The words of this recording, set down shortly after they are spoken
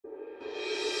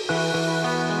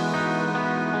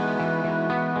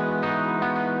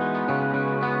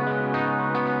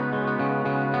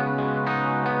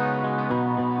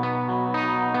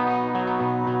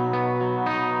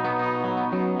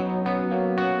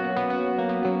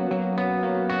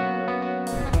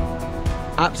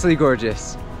Absolutely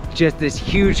gorgeous. Just this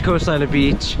huge coastline of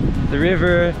beach, the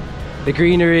river, the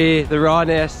greenery, the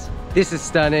rawness. This is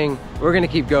stunning. We're gonna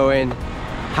keep going.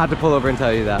 Had to pull over and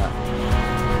tell you that.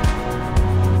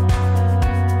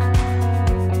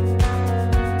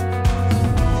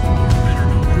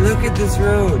 Look at this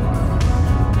road.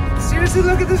 Seriously,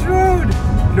 look at this road.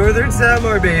 Northern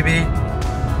Samar, baby.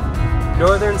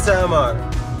 Northern Samar.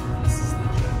 This is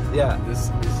legit. Yeah. This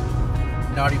is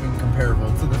not even comparable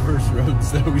to the first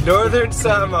roads that we Northern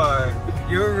Samar,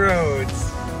 your roads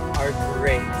are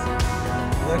great.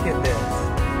 Look at this.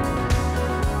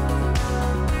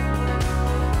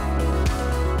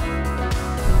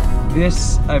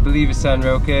 This, I believe, is San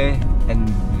Roque, and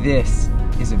this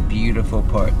is a beautiful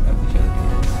part of the Philippines.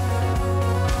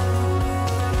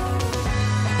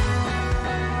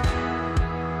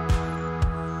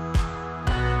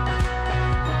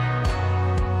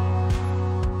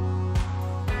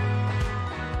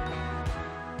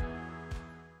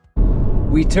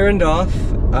 We turned off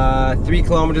 3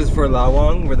 kilometers before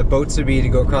Lawang, where the boats would be to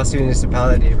go across the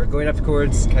municipality. We're going up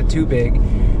towards Catubig,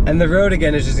 and the road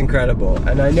again is just incredible.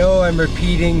 And I know I'm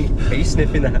repeating. Are you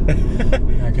sniffing that?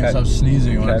 I guess I'm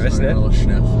sneezing when I was a little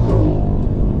sniff.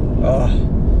 Oh.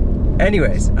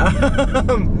 Anyways,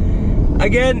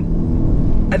 again,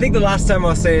 I think the last time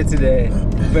I'll say it today,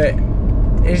 but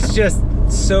it's just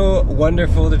so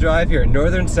wonderful to drive here.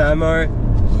 Northern Samar,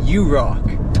 you rock.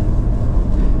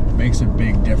 Makes a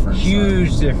big difference.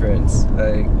 Huge difference.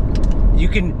 Like, you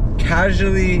can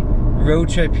casually road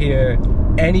trip here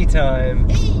anytime.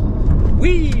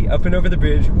 Whee! Up and over the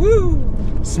bridge. Woo!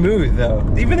 Smooth though.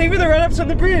 Even the run-ups on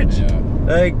the bridge. Yeah.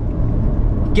 Like,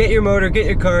 get your motor, get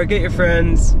your car, get your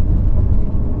friends.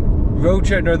 Road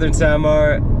trip Northern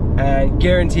Samar, and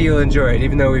guarantee you'll enjoy it,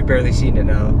 even though we've barely seen it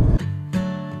now.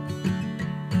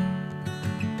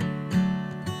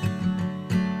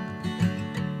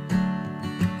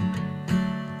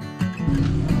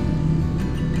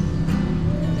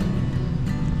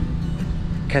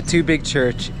 Catubig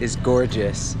Church is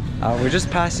gorgeous. We're just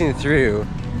passing through,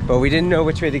 but we didn't know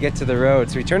which way to get to the road,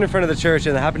 so we turned in front of the church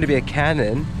and there happened to be a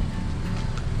cannon.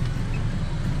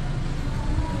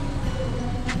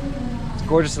 It's a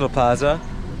gorgeous little plaza.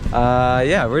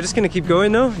 Yeah, we're just gonna keep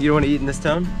going though. You don't want to eat in this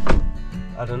town?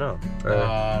 I don't know.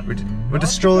 We'll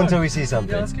just stroll until we see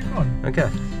something. Yeah, let's keep going. Okay.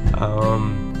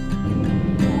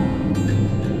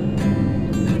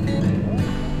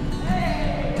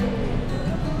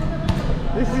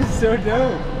 This is so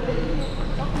dope.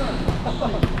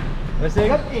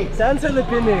 Masing? Saan sa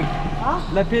Lapinig?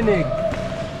 Lapinig.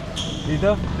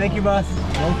 Dito? Thank you, boss.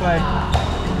 Long flight.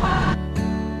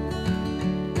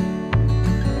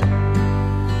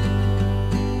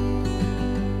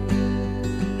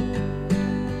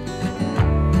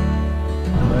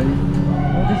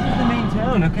 Oh, this is the main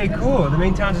town. Okay, cool. The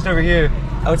main town's just over here.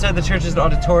 Outside the church is an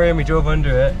auditorium. We drove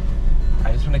under it.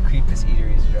 I just want to creep this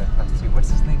eatery as we drive past too. What's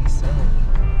this lady selling?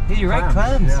 Hey, you're right,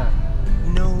 clams. Yeah.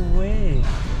 No way.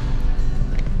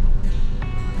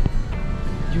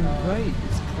 You're right,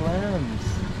 it's clams.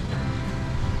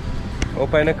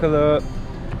 Opay na kalo.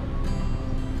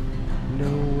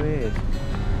 No way.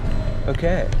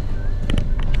 Okay.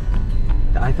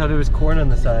 I thought it was corn on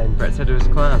the sign. Brett said it was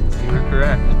clams. You were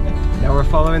correct. Now we're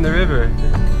following the river.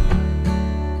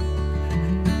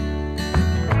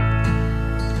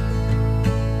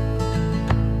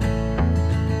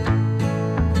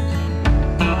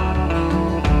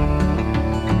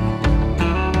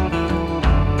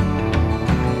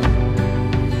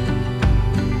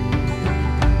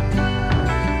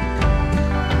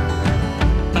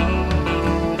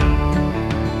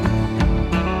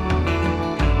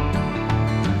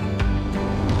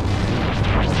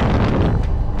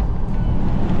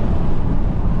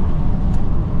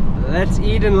 Let's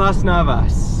eat in Las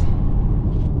Navas.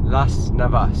 Las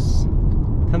Navas.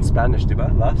 Sounds Spanish, diba?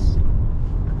 Las?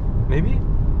 Maybe?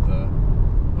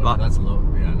 Oh, that's low.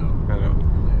 Yeah, no. I know.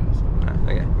 Yeah, so.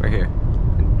 Okay, we're here.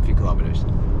 In a few kilometers.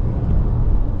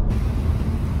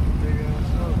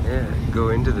 Yeah, go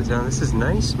into the town. This is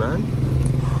nice, man.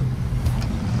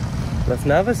 Las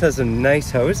Navas has some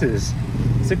nice houses.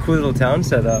 It's a cool little town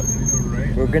set up.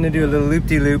 We're gonna do a little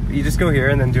loop-de-loop. You just go here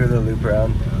and then do a little loop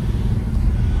around.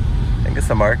 I think it's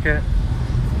the market.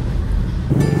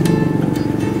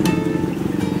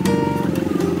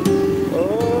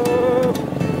 Oh,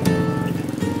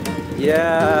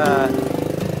 yeah.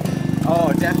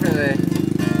 Oh, definitely.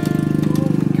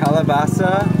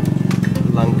 Kalabasa,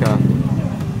 langka.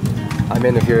 I'm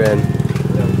in if you're in.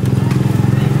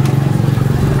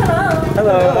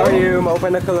 Hello, how are you?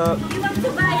 Maopen na kalo. You want to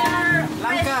buy our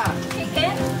Langka.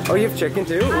 chicken? Oh, you have chicken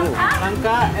too? Ooh.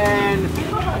 Langka and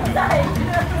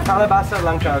Kalabasa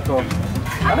langka ako.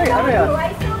 Ano yan?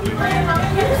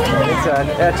 Isa,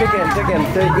 chicken.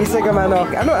 Isa ka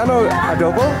manok. Ano,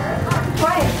 adobo?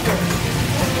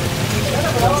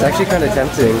 It's actually kind of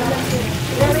tempting.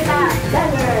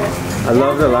 I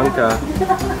love the langka.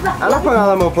 Ano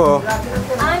pangalan mo po?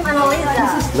 I'm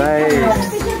Annalisa.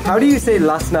 Nice. How do you say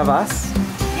Las Navas?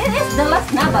 It is the Las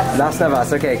Navas. Las Navas,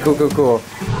 okay, cool.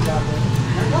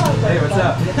 Hey, what's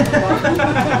up?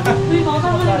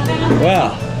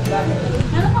 Wow.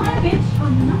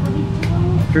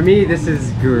 For me, this is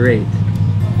great.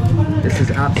 This is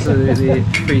absolutely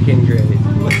freaking great.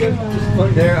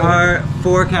 There are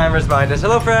 4 cameras behind us.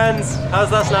 Hello, friends.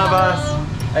 How's Las Navas?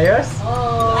 Ayos?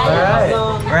 Alright.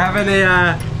 We're having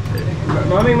a...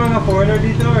 Maming mga foreigner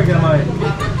dito or gamay?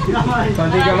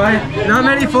 Konti gamay? Not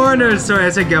many foreigners. Sorry,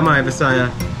 I said gamay. Bisaya.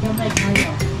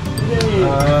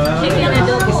 Chicken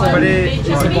adobo. Pwede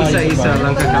isa-isa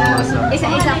lang kakamasa.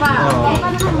 Isa-isa pa.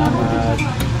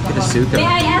 Get a suka. May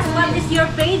I ask what is your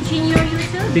page in your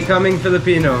YouTube? Becoming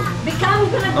Filipino.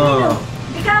 Becoming Filipino. Oh.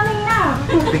 Becoming now.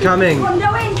 Becoming.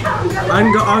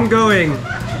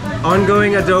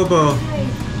 Ongoing adobo.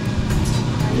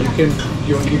 you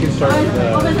can start with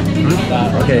that.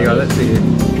 Okay, let's see.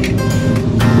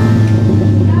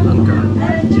 Langka.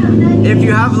 If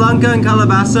you have langka and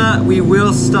kalabasa, we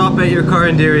will stop at your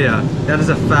carinderia. That is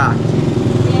a fact.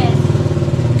 Yes.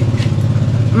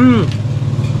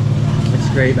 It's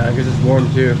great, man, because it's warm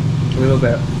too. A little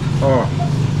bit. Oh.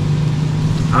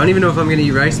 I don't even know if I'm gonna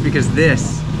eat rice because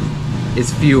this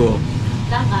is fuel.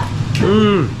 Langka.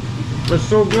 It's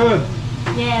so good.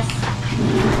 Yes.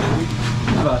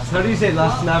 How do you say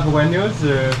Las Navajeños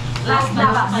or? Las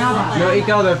Navas. No,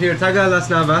 ikaw though, if you're taga Las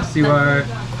Navas, you are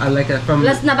like from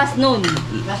Las Navas noon.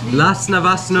 Las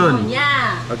Navas nun.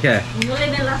 Yeah. Okay. When you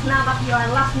live in Las Navas, you are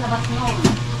Las Navas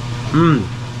noon.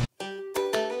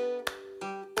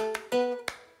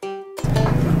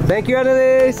 Thank you,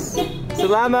 Annalise.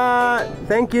 Salamat.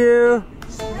 Thank you.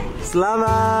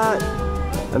 Salamat.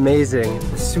 Amazing.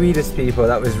 The sweetest people.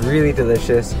 That was really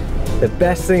delicious. The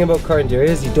best thing about carinderia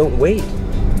is you don't wait.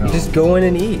 No. You just go in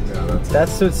and eat. Yeah,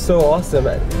 that's what's so awesome.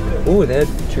 Oh, they had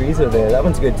chorizo there. That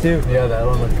one's good too. Yeah, that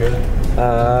one looked good.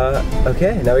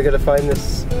 Okay, now we gotta find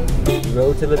this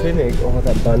road to Lipinig. Oh,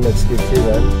 that bun looks good too,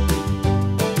 man.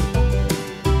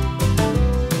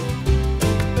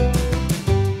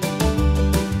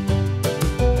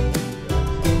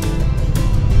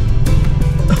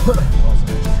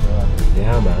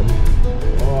 Yeah, man.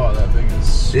 Oh, that thing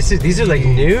is. These are like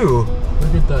new.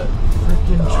 Look at that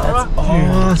freaking truck.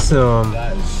 That's awesome.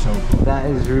 That is so cool. That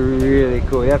is really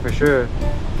cool. Yeah, for sure.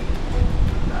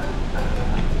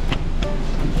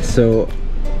 So,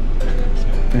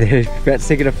 Brett's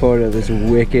taking a photo of this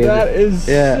wicked. That is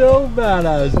so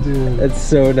badass, dude. It's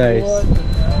so nice.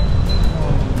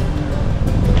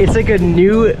 It's like a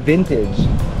new vintage.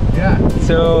 Yeah.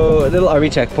 So, a little army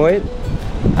checkpoint.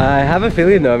 I have a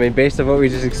feeling though, I mean, based on what we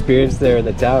just experienced there in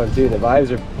the town too, the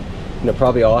vibes are, you know,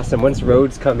 probably awesome. Once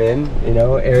roads come in, you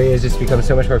know, areas just become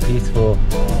so much more peaceful.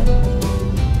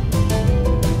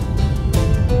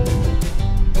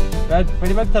 Brad,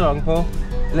 pwede magtanong po?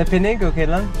 Lipinig, okay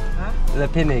lang? Ha?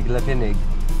 Lipinig.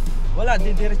 Wala,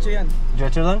 di diretso yan.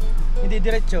 Diretso lang? Hindi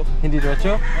diretso. Hindi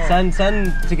diretso? Saan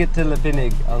to get to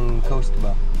Lipinig? Ang coast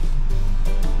ba?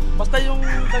 Basta yung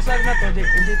kalsada na to, hindi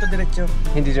to diretso.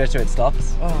 Hindi diretso, it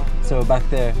stops? Oh. So back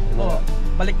there? Oh,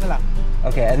 balik na lang.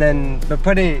 Okay, and then, but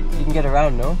pwede, you can get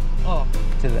around, no? Oh.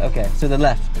 To the, okay, so the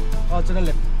left. Oh, to the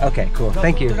left. Okay, cool. Go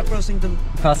Thank you. To the crossing to...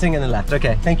 Crossing and the left.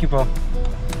 Okay, thank you, Paul.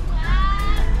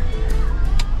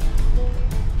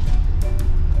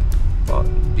 Well,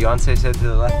 Beyonce said to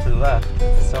the left, to the left.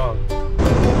 It's a song.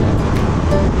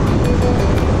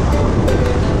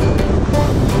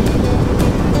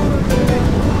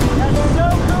 That's so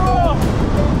cool!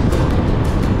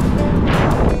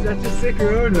 Such a sick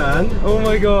road, man. Oh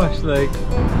my gosh, like...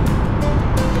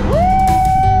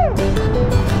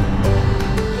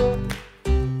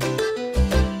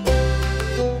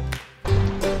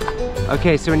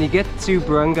 Okay, so when you get to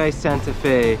Barangay Santa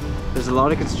Fe, there's a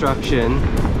lot of construction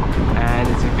and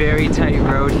it's a very tight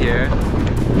road here,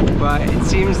 but it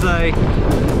seems like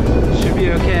it should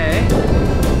be okay.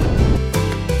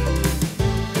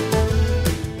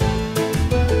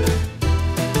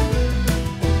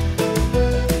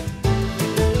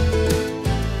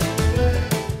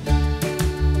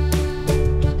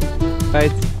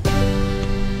 Right.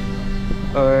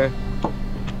 Or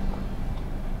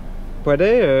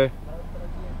pwede or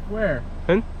Where?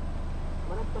 huh?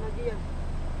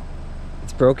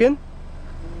 It's broken?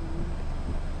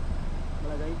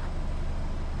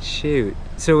 Shoot.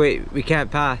 So wait, we can't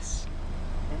pass.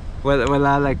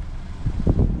 Wala like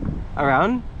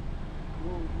around?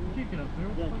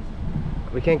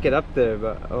 We can't get up there,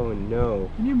 but oh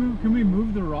no. Can we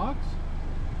move the rocks?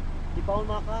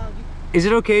 Is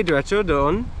it okay diretso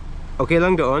doon? Okay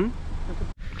lang doon?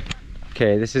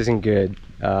 Okay, this isn't good.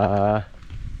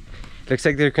 Looks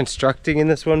like they're constructing in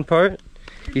this one part.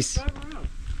 Can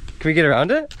we get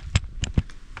around it?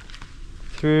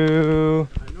 Through...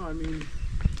 I know, I mean...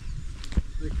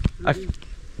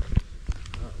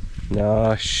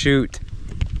 No, shoot.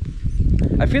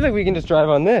 I feel like we can just drive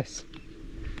on this.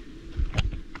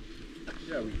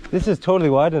 Yeah, this is totally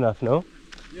wide enough, no?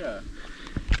 Yeah.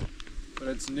 But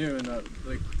it's new and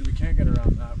like we can't get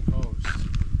around that post.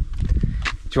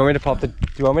 Do you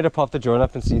want me to pop the drone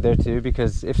up and see there too?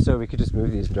 Because if so, we could just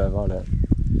move these and drive on it.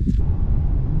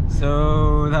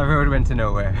 So that road went to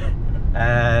nowhere,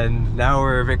 and now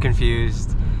we're a bit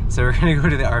confused. So we're gonna go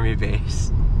to the army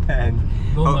base, and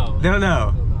they'll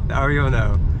know. The army will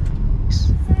know.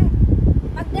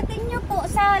 Pagdating nyo po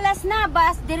sa Las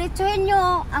Navas, diretsuhin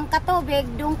nyo ang Katubig,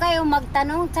 doon kayo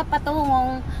magtanong sa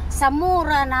patungong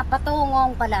Samura na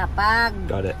patungong Palapag.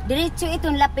 Got it. Diretso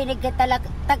itong Lapinig,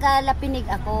 taga Lapinig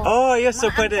ako. Oh, yes, so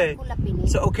pwede.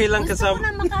 So okay lang kasama. Gusto ko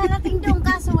na makarating doon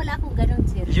kaso wala akong ganun,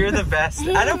 sir. You're the best.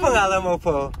 Ano pangalan mo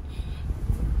po?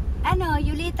 Ano,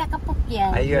 Yulita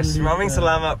Kapukyan. Ayos, maraming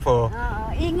salamat po.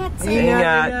 Oo, ingat sir.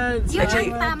 Ingat. Yun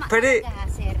Actually, ang tama pwede. talaga,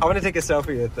 sir. I want to take a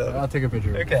selfie with them. I'll take a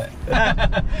picture. Okay.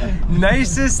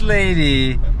 Nicest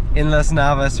lady in Las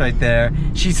Navas right there.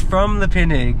 She's from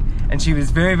Lapinig and she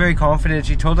was very, very confident.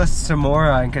 She told us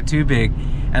Samora and Katubig,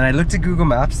 and I looked at Google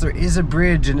Maps. There is a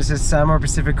bridge and it says Samar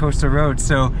Pacific Coastal Road.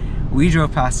 So we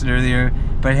drove past it earlier,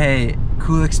 but hey,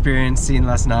 cool experience seeing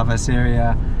Las Navas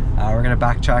area. We're gonna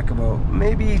backtrack about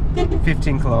maybe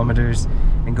 15 kilometers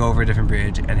and go over a different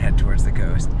bridge and head towards the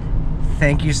coast.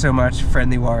 Thank you so much,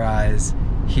 friendly Warays,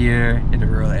 here in the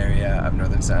rural area of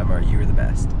Northern Samar. You are the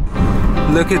best.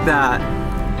 Look at that.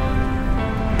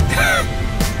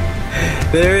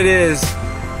 There it is.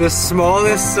 The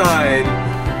smallest sign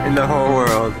in the whole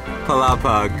world.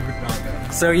 Palapag.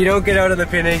 So you don't get out of the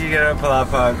Pinig, you get out of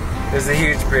Palapag. There's a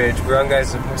huge bridge. Borongan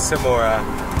Samar.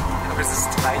 Covers this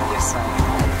tiniest sign.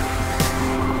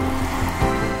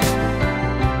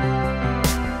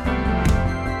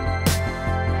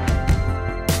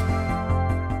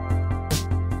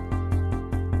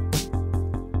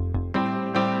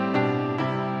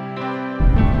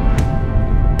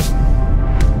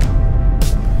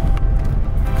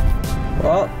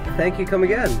 Well, thank you, come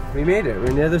again. We made it. We're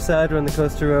on the other side, we're on the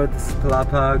coastal road. This is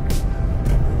Palapag.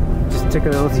 Just took a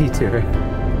little detour.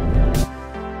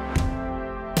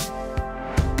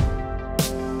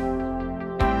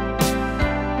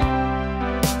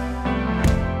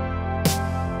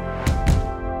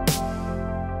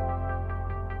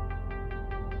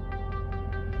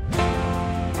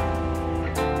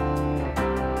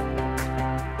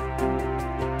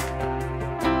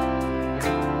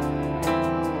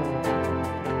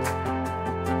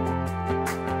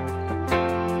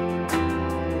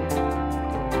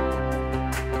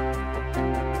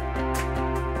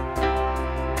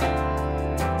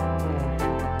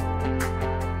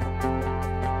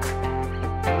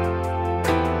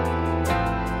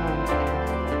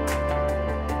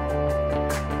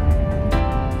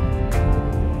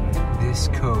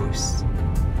 Coast.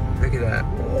 Look at that.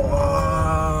 Whoa.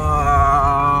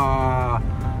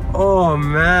 Oh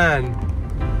man.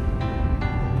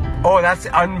 Oh, that's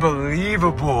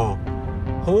unbelievable.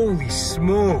 Holy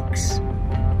smokes.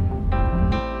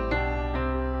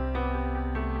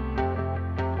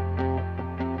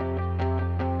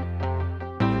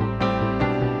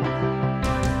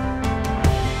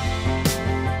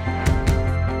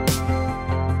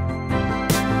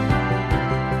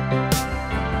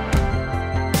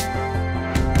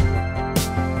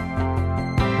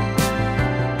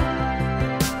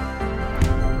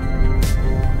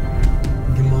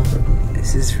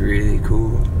 This is really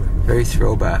cool. Very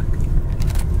throwback.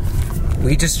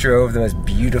 We just drove the most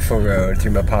beautiful road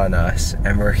through Mapanas,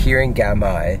 and we're here in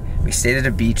Gamay. We stayed at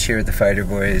a beach here with the Fighter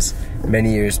Boys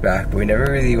many years back, but we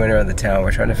never really went around the town.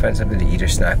 We're trying to find something to eat or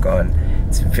snack on.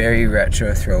 It's very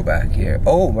retro throwback here.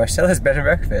 Oh, Marcel has bed and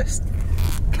breakfast.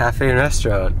 Cafe and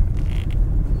restaurant.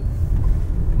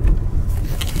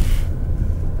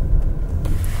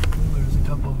 There's a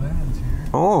couple vans here.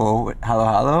 Oh, hello,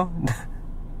 hello.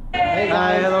 Hey,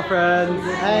 Hi, hello friends.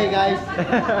 Hi guys.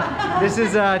 This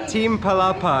is Team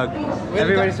Palapag.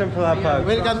 Everybody's from Palapag.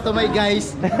 Welcome to my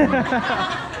guys.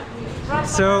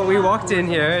 So we walked in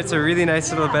here. It's a really nice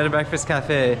little bed and breakfast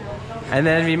cafe. And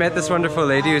then we met this wonderful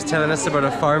lady who was telling us about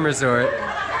a farm resort.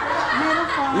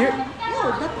 You're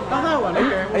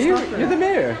the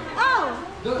mayor? Oh!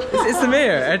 It's the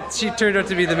mayor, and she turned out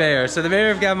to be the mayor. So the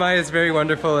mayor of Gamay is very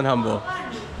wonderful and humble.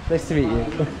 Nice to meet you.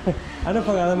 Ano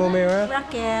pangalan mo, Mayora?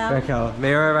 Raquel. Raquel.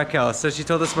 Mayora Raquel. So she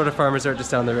told us about a farm resort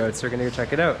just down the road, so we're gonna go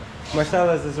check it out.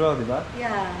 Marcela's as well, diba?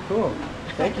 Yeah. Cool.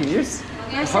 Thank you. You're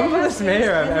the humblest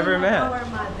mayor I've ever met. Our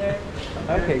mother.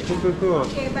 Okay, cool.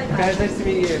 Okay, bye-bye. Guys, nice to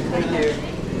meet you. Thank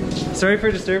you. Sorry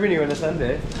for disturbing you on a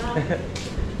Sunday.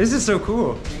 This is so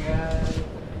cool.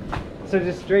 So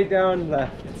just straight down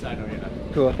left. I know, yeah.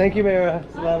 Cool. Thank you, Mayora.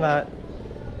 Salamat.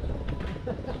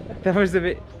 That was a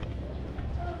bit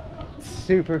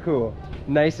super cool.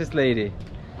 Nicest lady.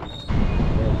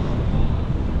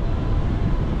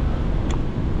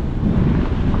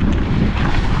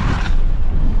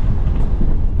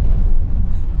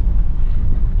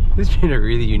 This has been a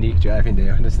really unique driving day,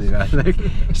 honestly, man. Like,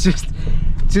 it's just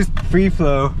free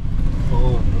flow.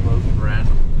 Oh, the most random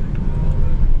thing.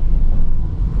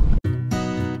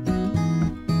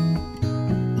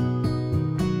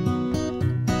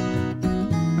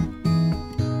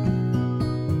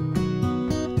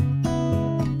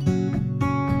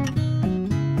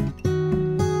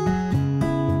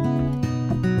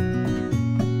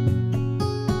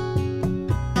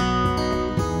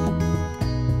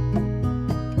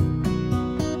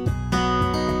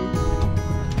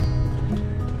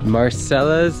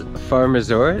 Marcela's Farm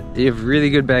Resort. You have really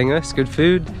good bangus, good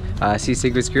food.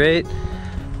 Sisig was great.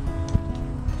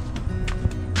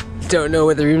 Don't know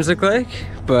what the rooms look like,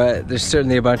 but there's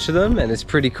certainly a bunch of them and it's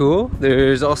pretty cool.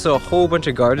 There's also a whole bunch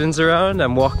of gardens around.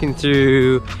 I'm walking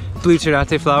through blue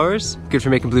ternate flowers, good for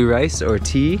making blue rice or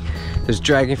tea. There's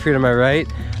dragon fruit on my right.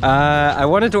 I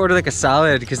wanted to order like a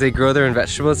salad because they grow their own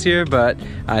vegetables here, but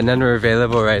none are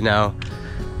available right now.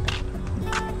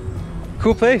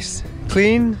 Cool place.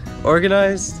 Clean,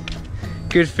 organized,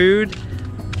 good food.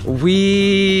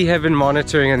 We have been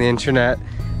monitoring on the internet.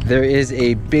 There is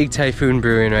a big typhoon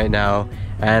brewing right now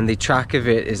and the track of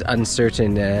it is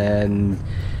uncertain, and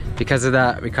because of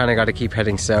that we kind of got to keep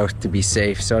heading south to be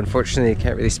safe. So unfortunately I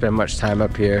can't really spend much time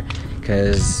up here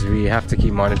because we have to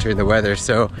keep monitoring the weather.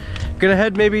 So I'm gonna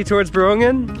head maybe towards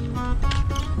Borongan.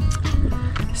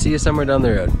 See you somewhere down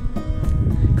the road.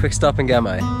 Quick stop in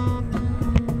Gamay.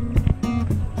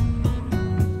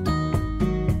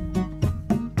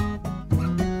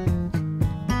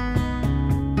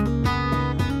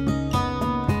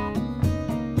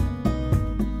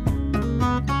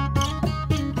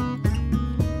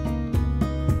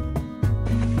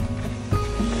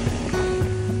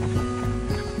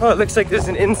 Oh, it looks like there's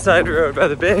an inside road by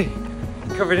the bay,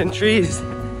 covered in trees.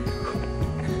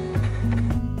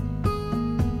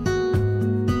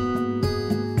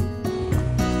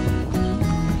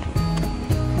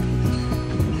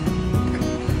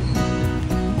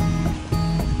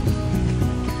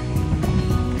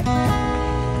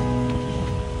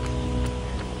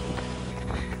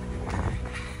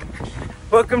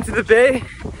 Welcome to the bay,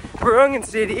 Borongan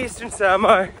City Eastern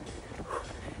Samar.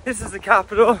 This is the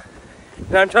capital.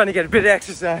 Now I'm trying to get a bit of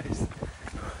exercise.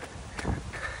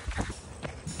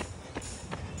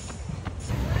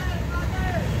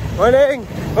 Morning!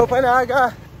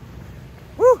 Opanaga!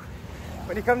 Woo!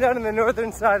 When you come down on the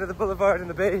northern side of the boulevard in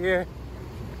the bay here,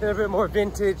 a little bit more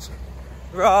vintage,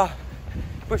 raw,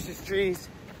 bushes, trees.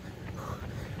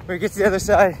 When you get to the other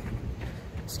side,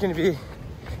 it's gonna be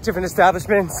different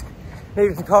establishments,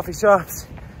 maybe some coffee shops.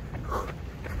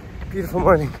 Beautiful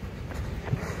morning.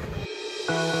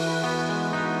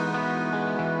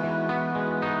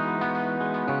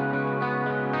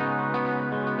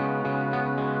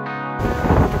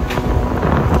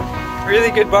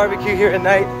 Really good barbecue here at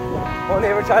night. Only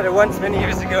ever tried it once many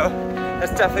years ago.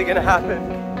 That's definitely gonna happen.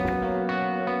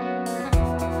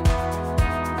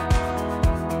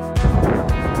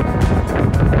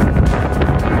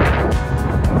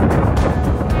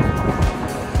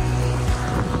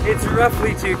 It's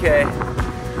roughly 2K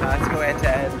to go end to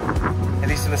end, at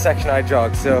least in the section I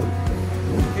jog. So,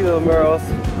 a few little murals.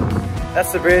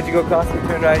 That's the bridge. You go across and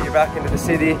turn right, you're back into the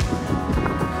city.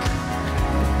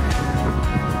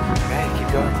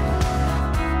 Going.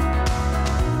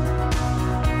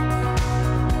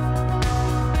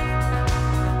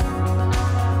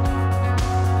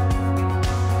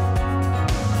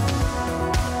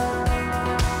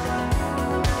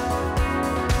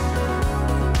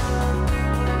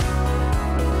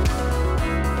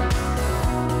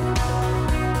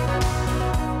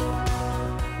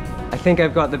 I think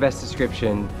I've got the best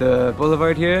description. The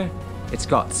boulevard here, it's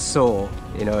got soul.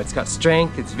 You know, it's got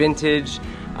strength, it's vintage.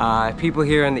 People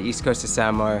here on the east coast of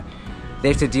Samar, they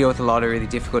have to deal with a lot of really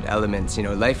difficult elements. You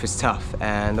know, life is tough,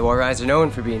 and the Warays are known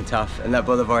for being tough, and that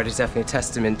boulevard is definitely a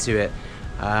testament to it.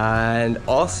 And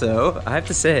also, I have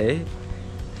to say,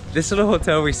 this little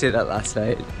hotel we stayed at last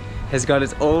night has got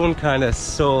its own kind of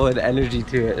soul and energy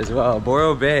to it as well.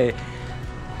 Boro Bay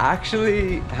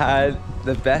actually had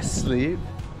the best sleep.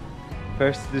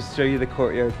 First, to just show you the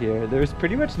courtyard here. There was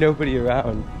pretty much nobody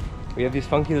around. We have these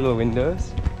funky little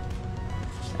windows,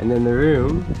 and then the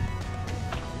room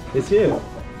is here.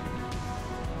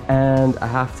 And I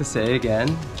have to say again,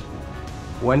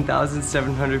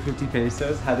 1,750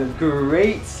 pesos, had a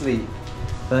great sleep.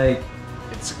 Like,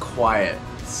 It's quiet.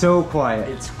 so quiet.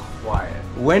 It's quiet.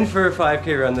 Went for a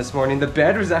 5K run this morning. The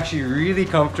bed was actually really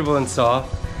comfortable and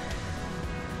soft.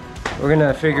 We're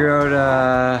gonna figure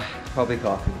out probably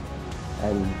coffee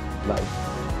and life.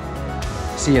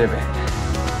 See you in a bit.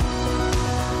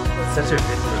 It's such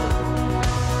a